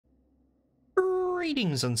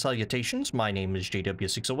Greetings and salutations, my name is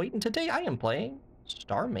JW608 and today I am playing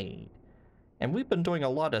StarMade. And we've been doing a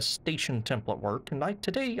lot of station template work, and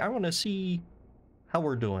today I want to see how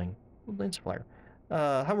we're doing. Lens flare.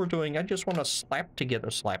 How we're doing. I just want to slap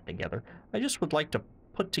together. I just would like to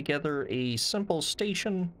put together a simple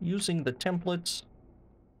station using the templates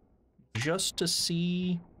just to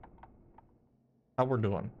see how we're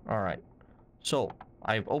doing. Alright, so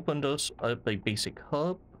I've opened us up a basic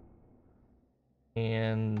hub.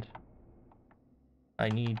 And I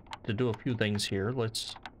need to do a few things here.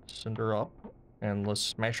 Let's send her up and let's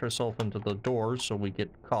smash ourselves into the door so we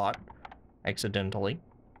get caught accidentally.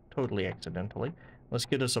 Totally accidentally. Let's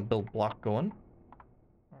get us a build block going.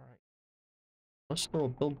 Alright. Let's throw a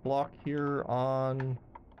build block here on...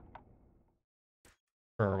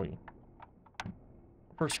 Where are we?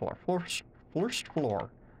 First floor. First floor.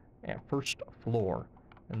 Yeah, first floor.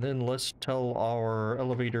 And then let's tell our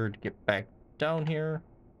elevator to get back down here.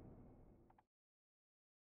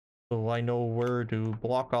 So I know where to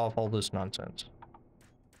block off all this nonsense.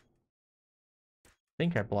 I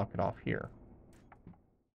think I block it off here.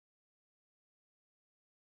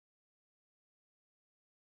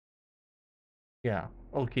 Yeah,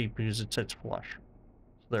 okay, because it sets flush.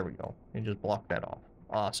 So there we go. And just block that off.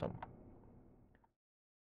 Awesome.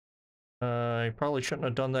 I probably shouldn't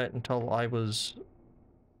have done that until I was...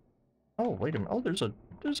 Oh, wait a minute. Oh, there's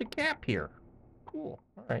a gap here. Cool.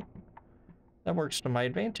 Alright. That works to my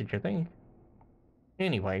advantage, I think.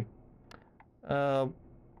 Anyway. The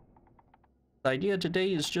idea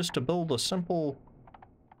today is just to build a simple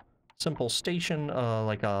station,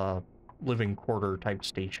 like a living quarter type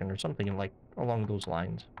station or something like along those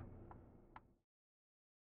lines.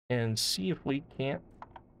 And see if we can't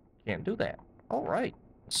do that. Alright.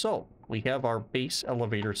 So, we have our base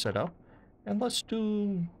elevator set up. And let's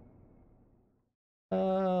do...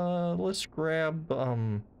 let's grab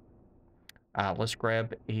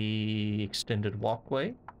a extended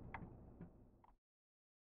walkway.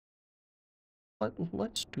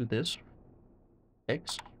 Let's do this.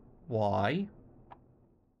 X, Y.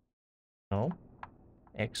 No.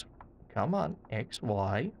 X, come on. X,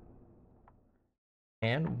 Y.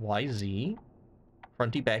 And Y, Z.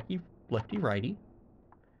 Fronty, backy, lefty, righty.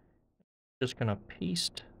 Just gonna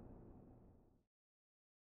paste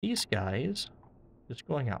these guys just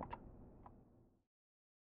going out.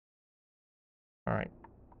 Alright.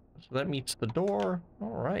 So that meets the door.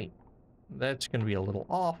 Alright. That's gonna be a little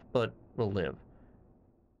off, but we'll live.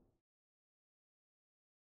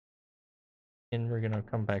 And we're gonna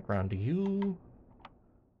come back around to you.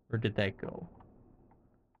 Where did that go?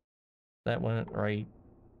 That went right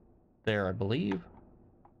there, I believe.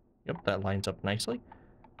 Yep, that lines up nicely.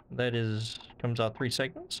 That is, comes out 3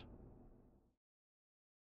 segments.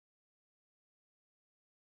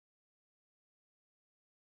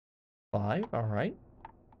 Five, alright.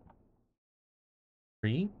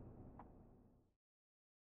 3.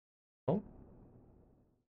 Oh.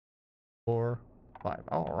 4, 5,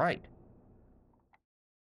 alright.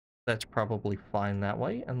 That's probably fine that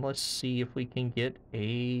way, and let's see if we can get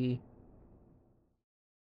a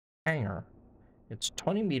hanger. It's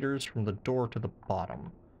 20 meters from the door to the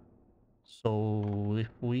bottom. So if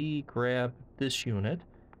we grab this unit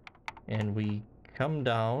and we come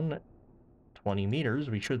down 20 meters,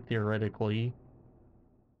 we should theoretically...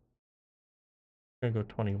 I'm gonna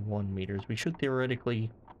go 21 meters. We should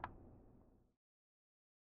theoretically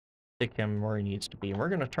stick him where he needs to be. And we're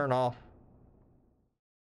gonna turn off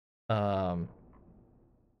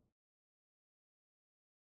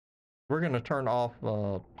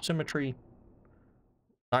symmetry.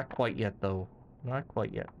 Not quite yet though. Not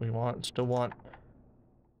quite yet. We still want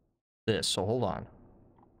this, so hold on.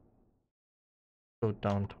 Go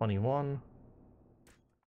down 21.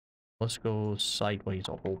 Let's go sideways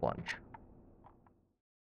a whole bunch.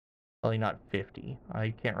 Probably not 50. I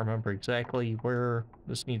can't remember exactly where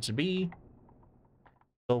this needs to be.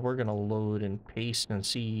 So we're gonna load and paste and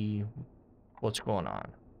see what's going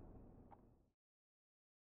on.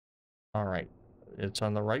 Alright. It's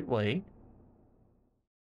on the right way.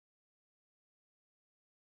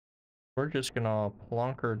 We're just gonna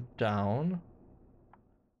plonk her down.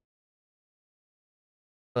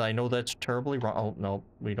 I know that's terribly wrong. Oh, no.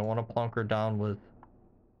 We don't want to plonk her down with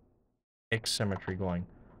X symmetry going.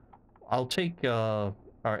 I'll take, our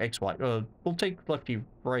XY. We'll take lefty,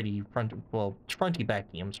 righty, front, well, fronty,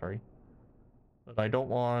 backy, I'm sorry. But I don't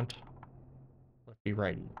want lefty,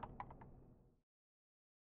 righty.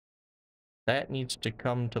 That needs to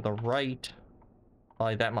come to the right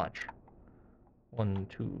by that much. 1,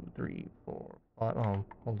 2, 3, 4, 5. Oh,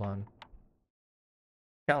 hold on.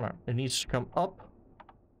 Counter. It needs to come up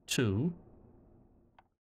 2.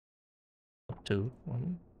 2,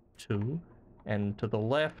 1, 2, and to the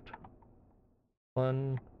left,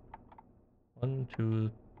 1, 1,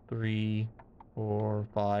 2, 3, 4,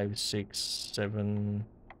 5, 6, 7,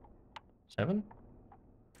 7,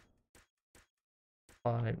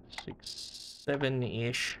 5, 6,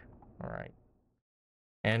 7-ish. All right.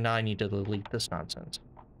 And now I need to delete this nonsense.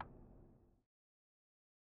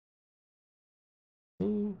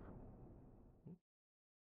 Ooh.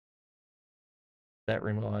 That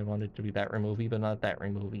remove, I want it to be that removey, but not that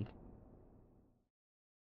removey.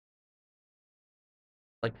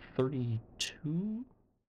 Like 32?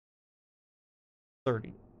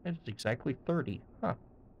 30. That is exactly 30. Huh.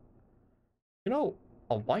 You know,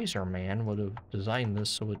 a wiser man would have designed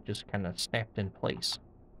this so it just kind of snapped in place.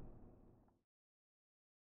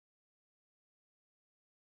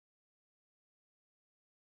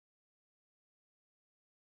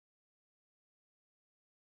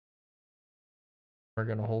 We're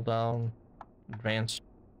gonna hold down advanced,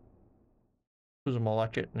 choose them,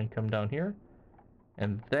 watch it, and then come down here.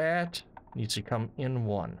 And that needs to come in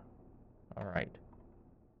 1. All right.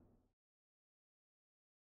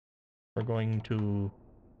 We're going to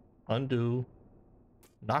undo,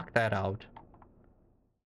 knock that out,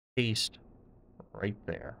 paste right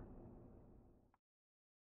there.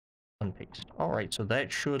 Unpaste. All right, so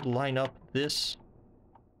that should line up this.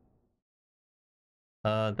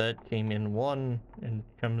 That came in 1 and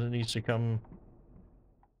needs to come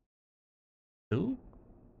 2.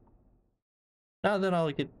 Now then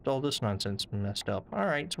I'll get all this nonsense messed up. All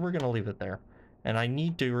right, so we're gonna leave it there. And I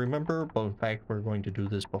need to remember, but in fact we're going to do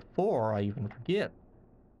this before I even forget,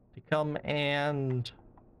 to come and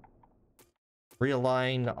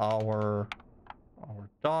realign our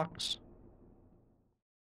docks.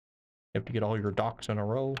 You have to get all your docks in a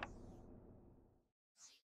row.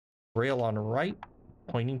 Rail on right,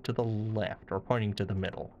 pointing to the left, or pointing to the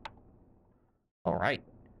middle. All right.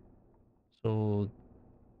 So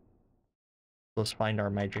let's find our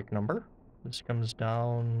magic number. This comes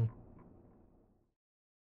down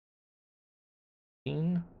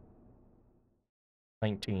 19.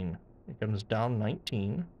 It comes down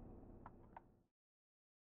 19.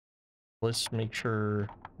 Let's make sure,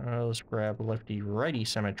 let's grab lefty-righty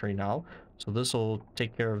symmetry now. So this will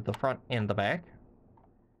take care of the front and the back.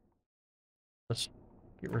 Let's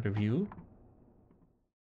get rid of you.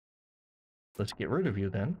 Let's get rid of you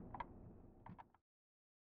then.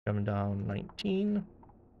 Coming down 19.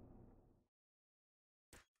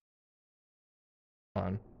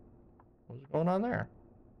 On. What's going on there?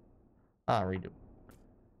 Ah, redo.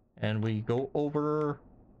 And we go over.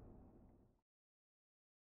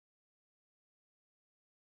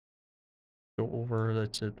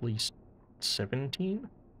 That's at least 17.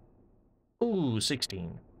 Ooh,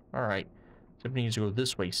 16. All right. 17 needs to go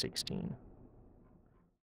this way, 16.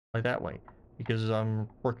 Like that way. Because I'm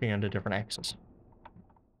working on a different axis.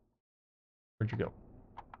 Where'd you go?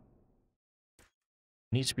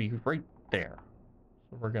 It needs to be right there.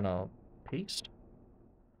 So we're gonna paste.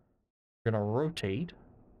 We're gonna rotate.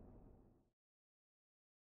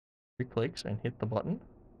 3 clicks and hit the button.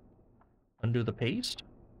 Undo the paste.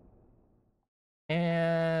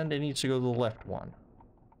 And it needs to go to the left one.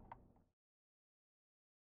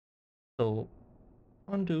 So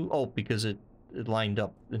undo. Oh, because it lined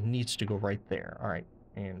up. It needs to go right there. All right.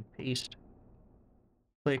 And paste.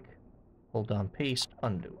 Click. Hold down paste.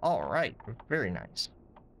 Undo. All right. Very nice.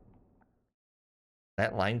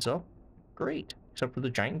 That lines up great, except for the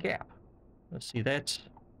giant gap. Let's see, that's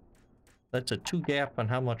a 2 gap, and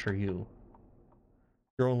how much are you?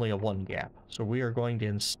 You're only a 1 gap. So we are going to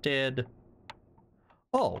instead,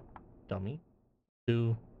 oh, dummy,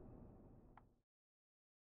 do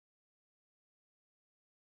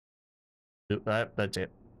that. That's it.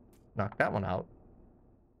 Knock that one out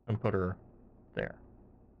and put her there.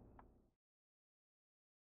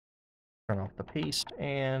 Turn off the paste,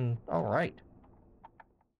 and all right.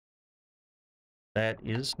 That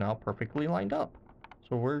is now perfectly lined up.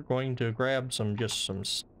 So we're going to grab some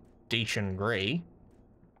station gray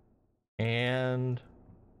and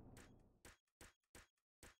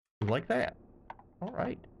like that. All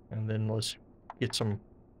right. And then let's get some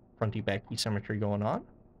fronty backy symmetry going on.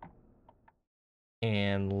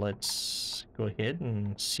 And let's go ahead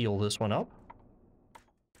and seal this one up.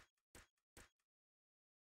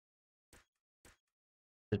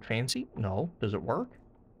 Is it fancy? No. Does it work?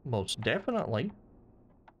 Most definitely.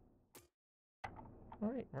 All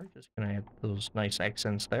right, we're just gonna add those nice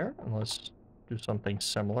accents there, and let's do something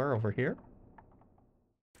similar over here.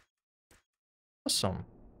 Awesome.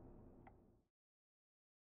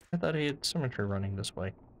 I thought I had symmetry running this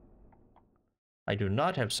way. I do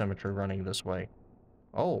not have symmetry running this way.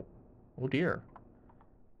 Oh, Oh dear.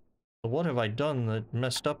 So what have I done that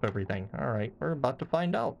messed up everything? Alright, we're about to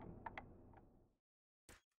find out.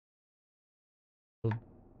 So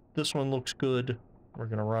this one looks good. We're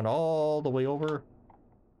gonna run all the way over.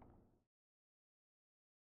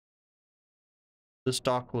 This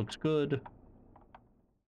dock looks good.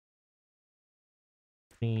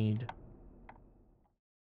 Need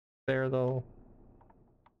there though.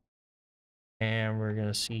 And we're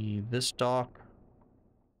gonna see this dock.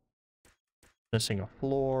 Missing a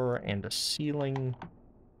floor and a ceiling.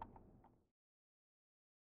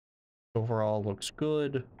 Overall looks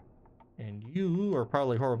good. And you are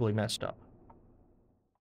probably horribly messed up.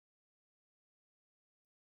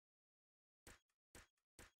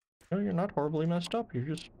 No, you're not horribly messed up. You're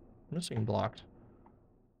just missing blocks.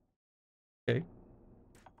 Okay.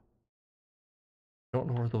 Don't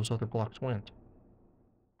know where those other blocks went.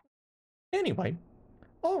 Anyway.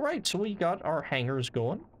 Alright, so we got our hangers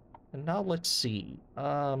going. And now let's see.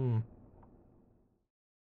 Let's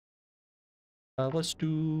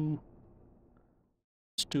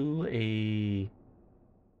do a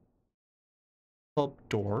hub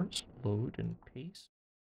doors. Load and paste.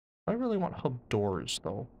 I really want hub doors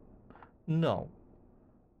though. No.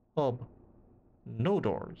 Hub no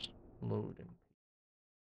doors. Load and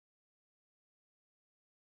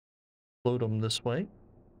load them this way.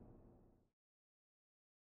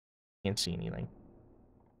 Can't see anything.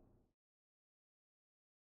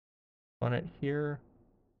 On it here.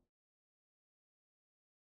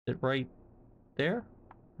 Is it right there?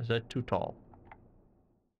 Is that too tall?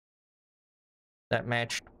 That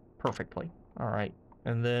matched perfectly. Alright.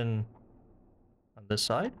 And then on this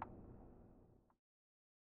side.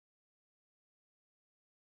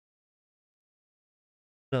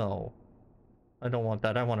 No. I don't want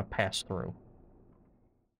that. I want to pass through.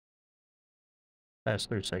 Pass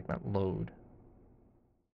through segment load.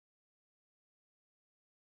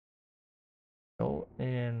 Go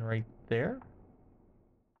in right there.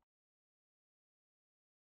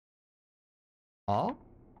 Ah,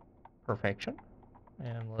 perfection.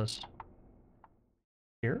 And let's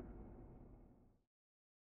here.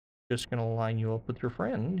 Just gonna line you up with your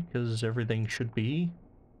friend because everything should be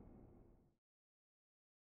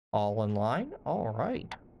all in line. All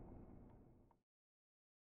right.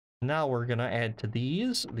 Now we're gonna add to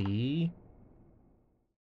these the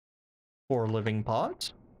 4 living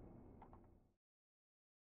pods.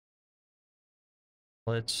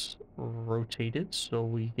 Let's rotate it so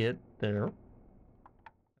we get there.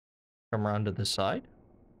 Come around to this side.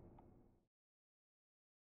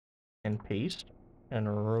 And paste.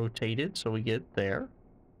 And rotate it so we get there.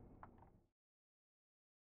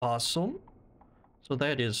 Awesome. So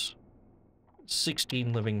that is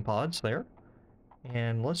 16 living pods there.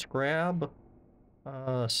 And let's grab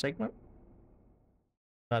segment.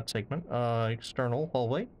 Not segment, external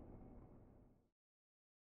hallway.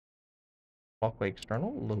 Walkway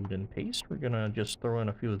external, load and paste. We're gonna just throw in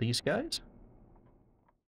a few of these guys.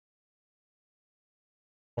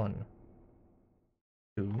 1,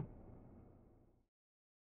 2,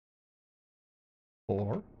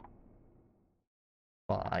 4,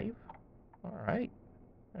 5. Alright.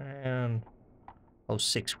 And, oh,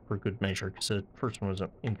 6 for good measure, because the first one was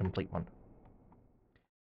an incomplete one.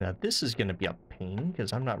 Now this is gonna be a pain,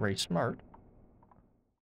 because I'm not very smart.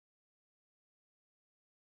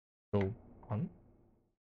 So, 1,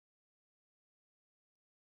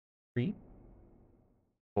 3,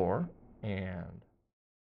 4, and...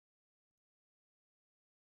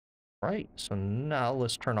 Right, so now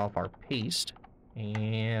let's turn off our paste,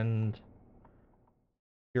 and...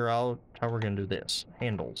 figure out how we're gonna do this.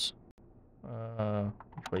 Handles.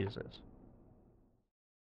 Which way is this?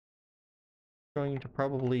 Going to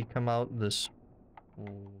probably come out this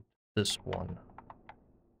one.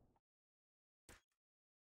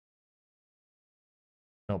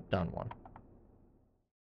 Nope, down one.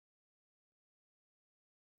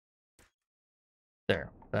 There.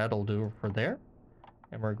 That'll do for there.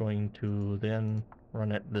 And we're going to then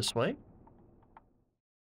run it this way.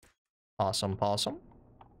 Awesome possum.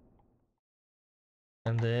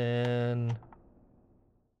 And then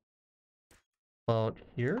about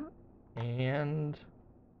here and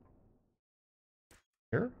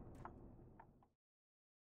here.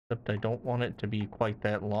 Except I don't want it to be quite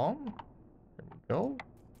that long. There we go.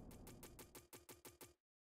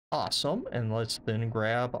 Awesome. And let's then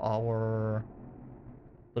grab our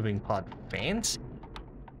living pod fancy.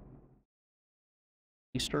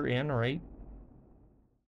 Easter in right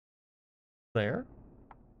there.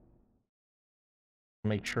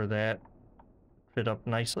 Make sure that fit up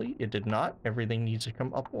nicely. It did not. Everything needs to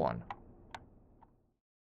come up one.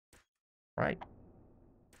 Right.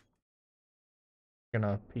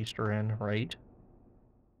 Gonna paste her in right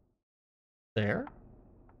there.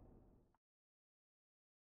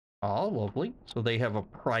 Oh, lovely. So they have a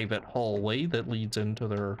private hallway that leads into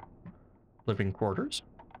their living quarters.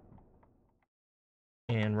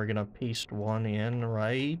 And we're gonna paste one in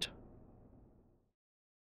right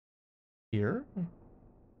here.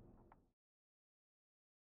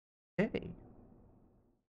 Okay.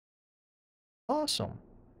 Awesome.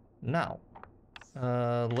 Now,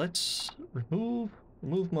 let's remove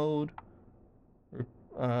mode,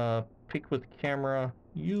 pick with camera.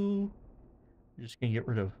 You're just gonna get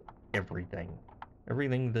rid of everything.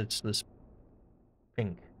 Everything that's this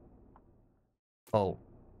pink. Oh,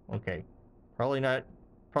 okay. Probably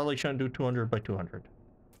shouldn't do 200 by 200.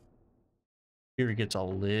 Here it gets a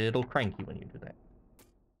little cranky when you do that.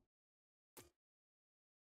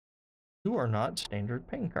 You are not standard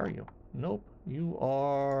pink, are you? Nope, you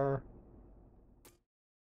are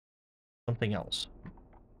something else.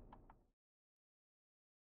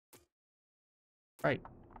 Right.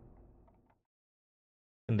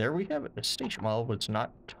 And there we have it. The station, well, it's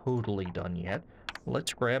not totally done yet.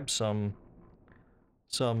 Let's grab some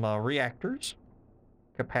reactors,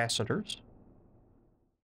 capacitors,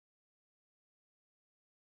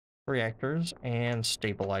 and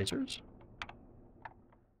stabilizers.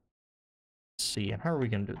 Let's see, and how are we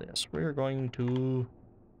going to do this? We're going to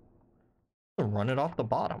run it off the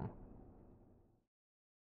bottom.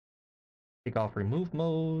 Take off remove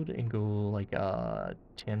mode and go like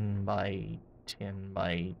 10 by 10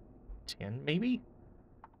 by 10 maybe?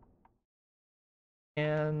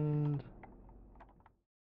 And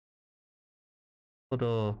put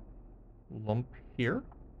a lump here.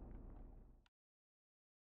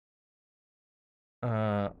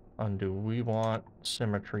 Undo. We want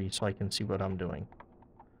symmetry so I can see what I'm doing.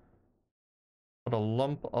 Put a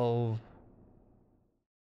lump of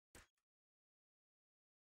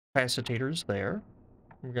capacitors there.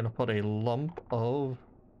 We're going to put a lump of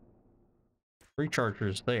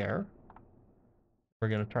rechargers there. We're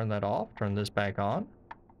going to turn that off, turn this back on.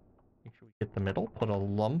 Make sure we get the middle. Put a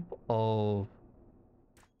lump of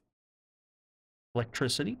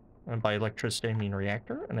electricity, and by electricity I mean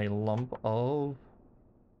reactor, and a lump of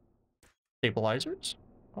stabilizers.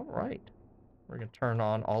 All right. We're going to turn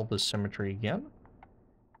on all the symmetry again.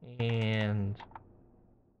 And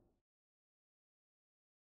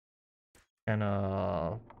kind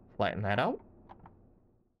of flatten that out.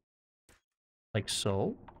 Like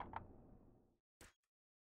so.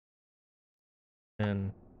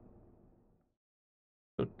 And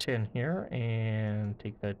go 10 here and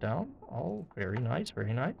take that down. Oh, very nice,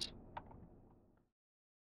 very nice.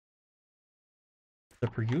 So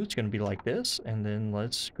for you, it's going to be like this, and then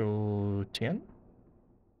let's go 10.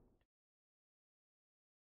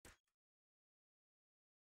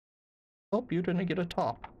 Oh, you didn't get a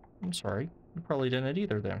top. I'm sorry. You probably didn't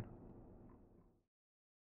either then.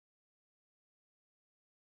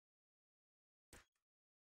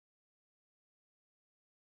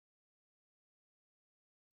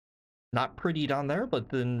 Not pretty down there, but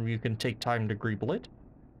then you can take time to greeble it.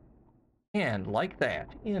 And like that,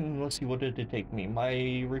 and let's see, what did it take me?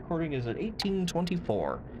 My recording is at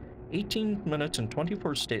 18:24. 18 minutes and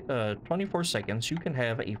 24 seconds, you can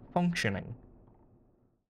have a functioning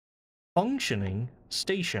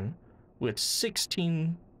station with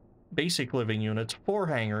 16 basic living units, 4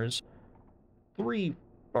 hangars, 4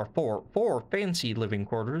 fancy living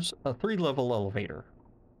quarters, a 3-level elevator.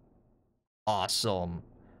 Awesome.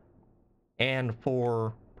 And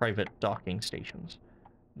 4 private docking stations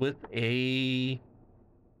with a,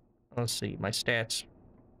 let's see, my stats,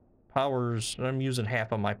 powers, I'm using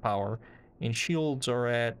half of my power, and shields are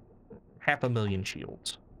at 500,000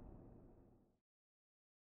 shields.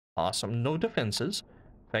 Awesome. No defenses.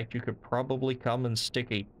 In fact, you could probably come and stick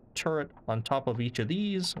a turret on top of each of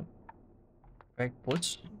these. In fact,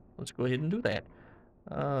 let's go ahead and do that.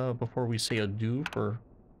 Before we say adieu for,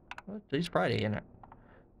 well, today's Friday, isn't it?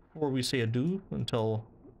 Before we say adieu until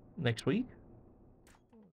next week.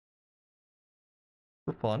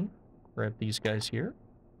 For fun, grab these guys here.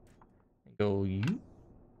 And go you,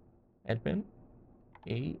 admin,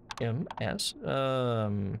 AMS,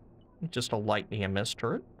 just a light AMS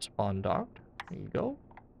turret, spawn docked. There you go.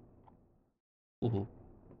 Ooh,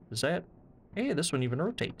 is that? Hey, this one even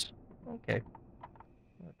rotates. Okay.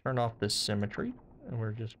 Turn off this symmetry, and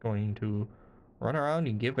we're just going to run around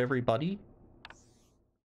and give everybody,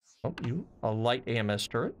 oh, you, a light AMS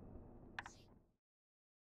turret.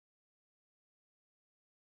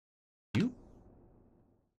 You.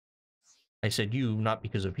 I said you, not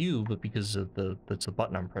because of you, but because of that's the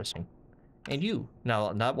button I'm pressing. And you.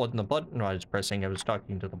 Now, that wasn't the button I was pressing, I was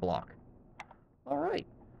talking to the block. All right.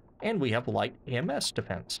 And we have light EMS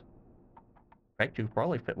defense. In fact, you could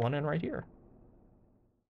probably fit one in right here.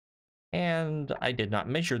 And I did not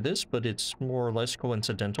measure this, but it's more or less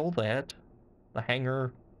coincidental that the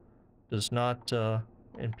hangar does not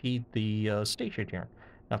impede the station here.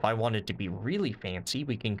 Now, if I want it to be really fancy,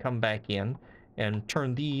 we can come back in and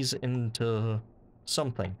turn these into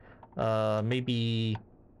something. Maybe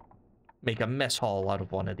make a mess hall out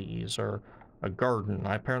of one of these, or a garden.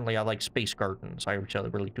 Apparently, I like space gardens. I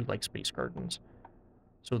really do like space gardens.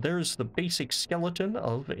 So there's the basic skeleton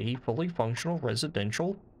of a fully functional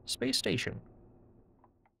residential space station.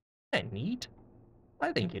 Isn't that neat?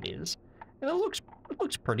 I think it is. And it looks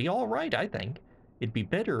pretty alright, I think. It'd be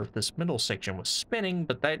better if this middle section was spinning,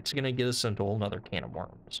 but that's gonna get us into a whole nother can of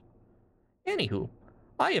worms. Anywho,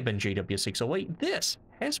 I have been JW608. This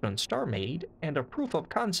has been StarMade, and a proof of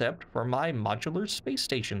concept for my modular space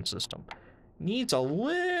station system. Needs a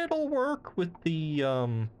little work with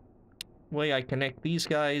the way I connect these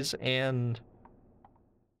guys and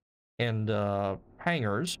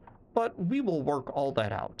hangers, but we will work all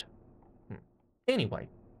that out. Anyway,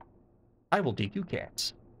 I will dig you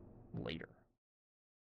cats later.